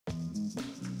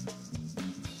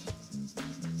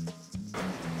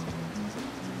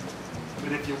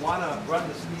But if you want to run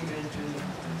the steam engine,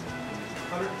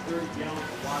 130 gallons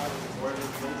of water in the boiler,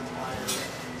 build a fire.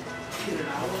 In an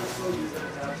hour or so, you're going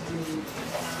to have steam.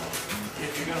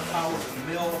 If you're going to power the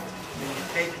mill, then you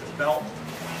take the belt,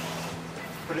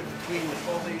 put it between the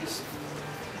pulleys,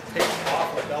 take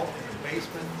off the belt in the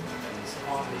basement, and it's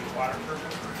on the water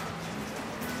turbine.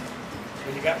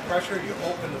 When you got pressure, you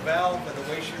open the valve, and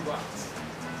away she runs.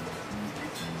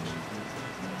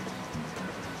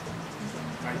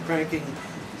 By cranking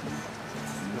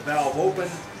the valve open,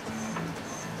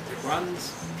 it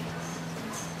runs.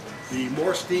 The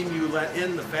more steam you let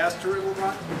in, the faster it will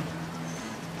run.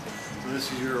 So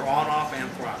this is your on-off and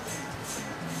throttle.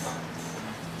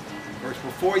 Of course,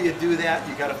 before you do that,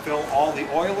 you got to fill all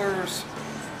the oilers.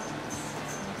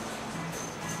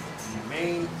 The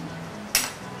main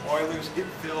oilers get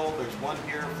filled. There's one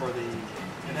here for the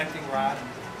connecting rod.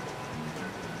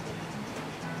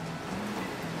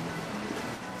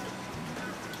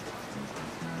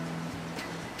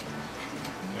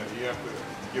 You have to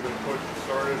give it a push to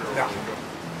start it, or no.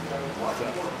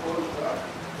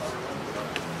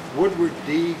 Woodward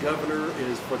D Governor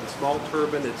is for the small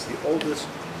turbine. It's the oldest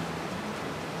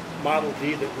Model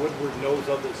D that Woodward knows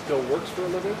of that still works for a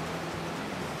living.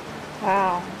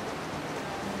 Wow.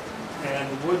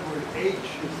 And Woodward H is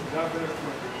the governor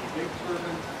for the big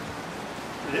turbine.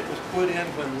 And it was put in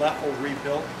when Leffel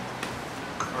rebuilt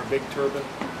our big turbine.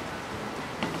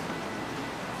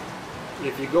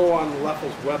 If you go on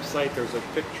Leffel's website, there's a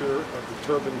picture of the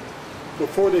turbine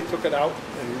before they took it out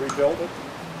and rebuilt it.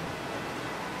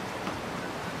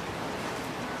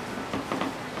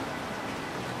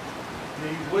 The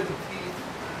wooden teeth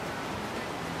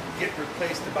get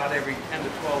replaced about every 10 to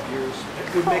 12 years.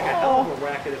 It would make a hell of a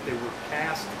racket if they were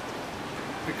cast,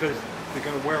 because they're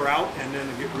going to wear out and then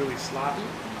they get really sloppy.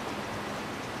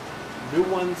 New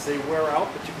ones, they wear out,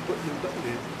 but you can put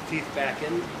new teeth back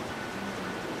in.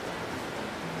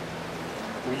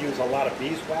 We use a lot of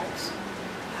beeswax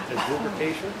as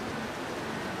lubrication.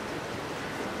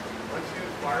 Let's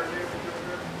use fire damage over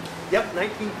there. Yep,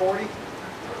 1940.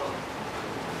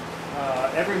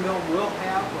 Every mill will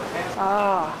have or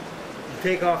has. You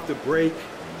take off the brake,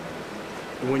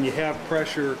 and when you have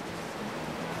pressure,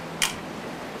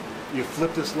 you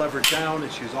flip this lever down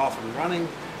and she's off and running.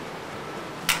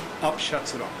 Up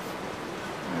shuts it off.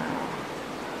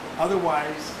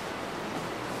 Otherwise,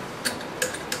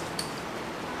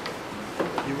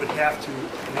 you would have to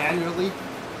manually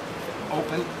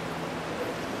open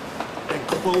and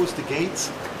close the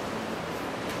gates.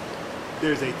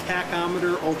 There's a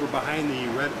tachometer over behind the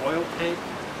red oil tank.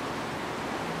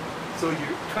 So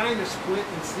you're trying to squint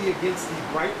and see against the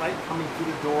bright light coming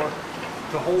through the door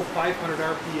to hold 500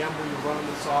 RPM when you're running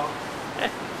the saw.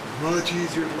 Much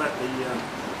easier to let the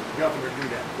governor do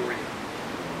that for you.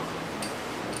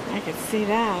 I could see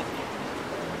that.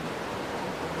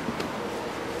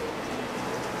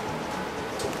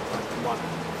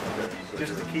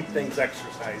 Just to keep things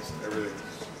exercised.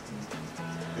 Everything's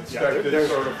inspected,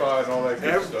 certified, and all that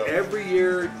good stuff. Every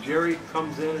year, Jerry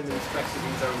comes in and inspects it.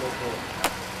 He's our local